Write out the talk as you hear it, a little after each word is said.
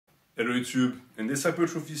Hello YouTube. In this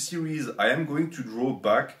hypertrophy series, I am going to draw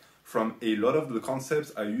back from a lot of the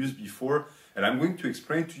concepts I used before, and I'm going to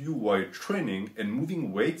explain to you why training and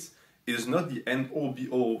moving weights is not the end-all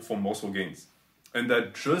be-all for muscle gains, and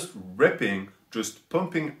that just repping, just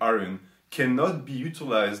pumping iron cannot be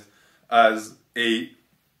utilized as a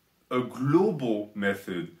global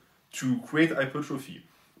method to create hypertrophy,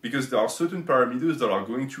 because there are certain parameters that are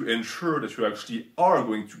going to ensure that you actually are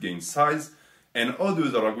going to gain size, and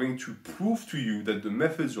others that are going to prove to you that the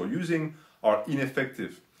methods you're using are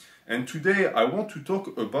ineffective. And today I want to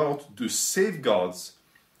talk about the safeguards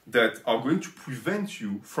that are going to prevent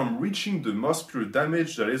you from reaching the muscular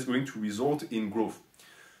damage that is going to result in growth.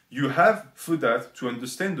 You have, for that, to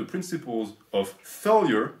understand the principles of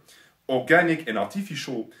failure, organic and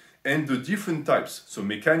artificial, and the different types, so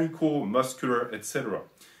mechanical, muscular, etc.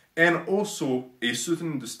 And also a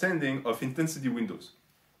certain understanding of intensity windows.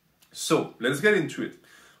 So let's get into it.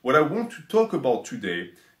 What I want to talk about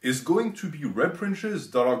today is going to be rep ranges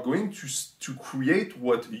that are going to create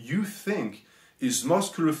what you think is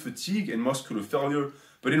muscular fatigue and muscular failure,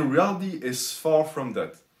 but in reality is far from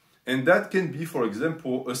that. And that can be, for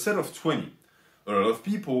example, a set of 20. A lot of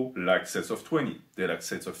people like sets of 20. They like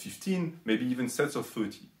sets of 15, maybe even sets of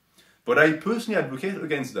 30. But I personally advocate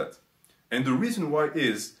against that. And the reason why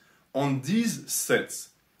is, on these sets,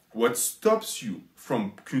 what stops you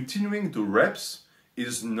from continuing the reps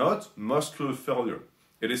is not muscular failure.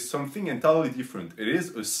 It is something entirely different. It is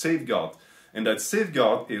a safeguard. And that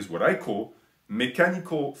safeguard is what I call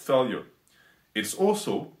mechanical failure. It's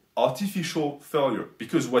also artificial failure,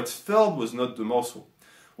 because what failed was not the muscle.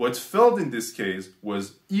 What failed in this case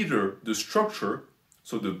was either the structure,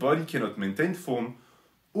 so the body cannot maintain form,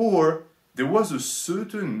 or there was a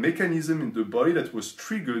certain mechanism in the body that was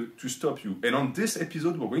triggered to stop you. And on this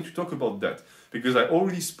episode, we're going to talk about that, because I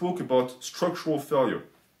already spoke about structural failure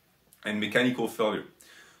and mechanical failure.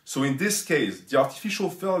 So in this case, the artificial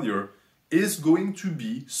failure is going to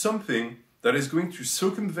be something that is going to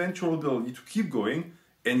circumvent your ability to keep going,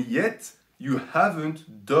 and yet you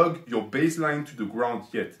haven't dug your baseline to the ground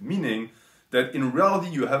yet, meaning that in reality,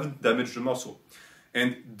 you haven't damaged the muscle.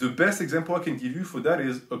 And the best example I can give you for that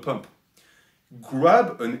is a pump.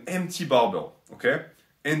 Grab an empty barbell, okay,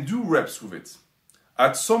 and do reps with it.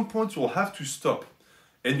 At some point, you'll have to stop.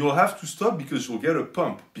 And you'll have to stop because you'll get a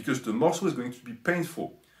pump, because the muscle is going to be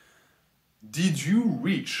painful. Did you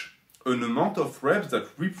reach an amount of reps that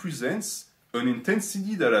represents an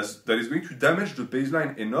intensity that is going to damage the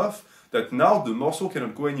baseline enough that now the muscle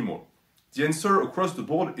cannot go anymore? The answer across the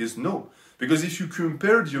board is no. Because if you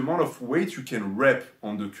compare the amount of weight you can rep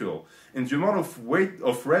on the curl and the amount of weight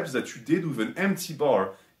of reps that you did with an empty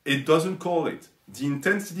bar, it doesn't correlate. The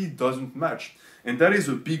intensity doesn't match. And that is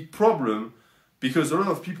a big problem, because a lot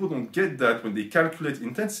of people don't get that when they calculate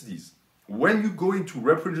intensities. When you go into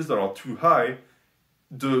rep ranges that are too high,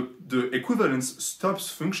 the equivalence stops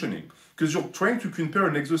functioning, because you're trying to compare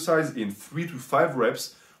an exercise in 3 to 5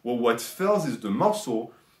 reps, where what fails is the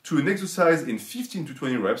muscle, to an exercise in 15 to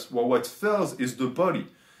 20 reps, where what fails is the body.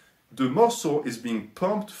 The muscle is being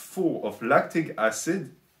pumped full of lactic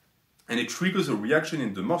acid, and it triggers a reaction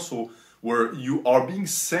in the muscle where you are being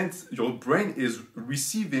sent, your brain is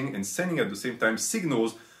receiving and sending at the same time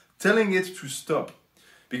signals telling it to stop,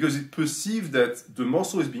 because it perceives that the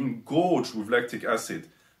muscle is being gorged with lactic acid.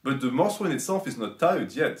 But the muscle in itself is not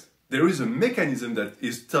tired yet. There is a mechanism that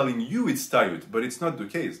is telling you it's tired, but it's not the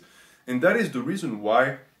case. And that is the reason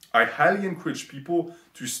why I highly encourage people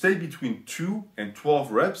to stay between 2 and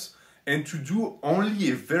 12 reps and to do only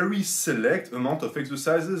a very select amount of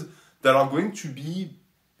exercises that are going to be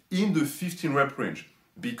in the 15 rep range.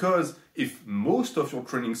 Because if most of your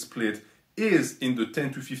training split is in the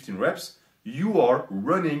 10 to 15 reps, you are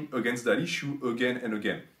running against that issue again and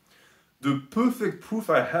again. The perfect proof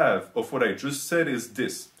I have of what I just said is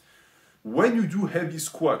this. When you do heavy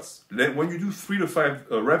squats, when you do 3 to 5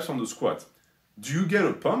 reps on the squat, do you get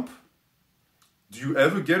a pump? Do you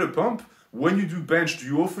ever get a pump? When you do bench, do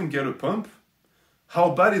you often get a pump?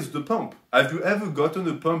 How bad is the pump? Have you ever gotten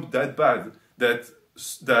a pump that bad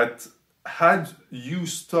that had you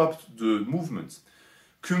stopped the movement?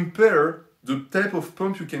 Compare the type of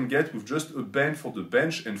pump you can get with just a band for the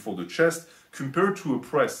bench and for the chest compared to a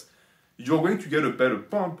press. You're going to get a better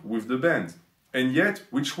pump with the band. And yet,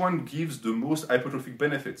 which one gives the most hypertrophic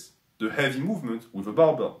benefits? The heavy movement with a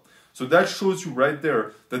barbell. So that shows you right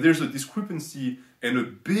there that there's a discrepancy and a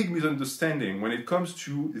big misunderstanding when it comes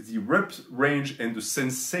to the rep range and the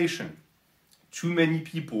sensation. Too many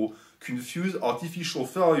people confuse artificial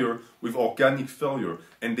failure with organic failure,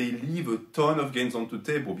 and they leave a ton of gains on the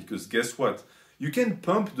table, because guess what? You can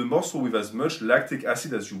pump the muscle with as much lactic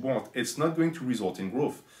acid as you want. It's not going to result in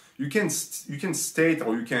growth. You can state,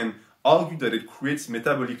 or you can argue that it creates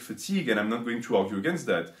metabolic fatigue, and I'm not going to argue against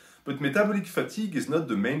that. But metabolic fatigue is not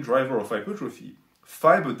the main driver of hypertrophy.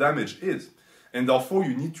 Fiber damage is. And therefore,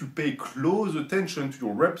 you need to pay close attention to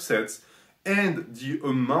your rep sets and the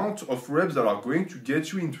amount of reps that are going to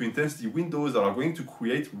get you into intensity windows that are going to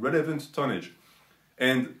create relevant tonnage.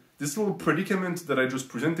 And this little predicament that I just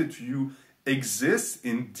presented to you exists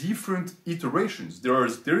in different iterations. There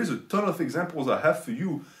is a ton of examples I have for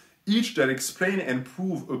you, each that explain and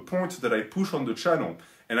prove a point that I push on the channel.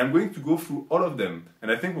 And I'm going to go through all of them, and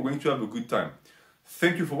I think we're going to have a good time.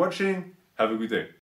 Thank you for watching. Have a good day.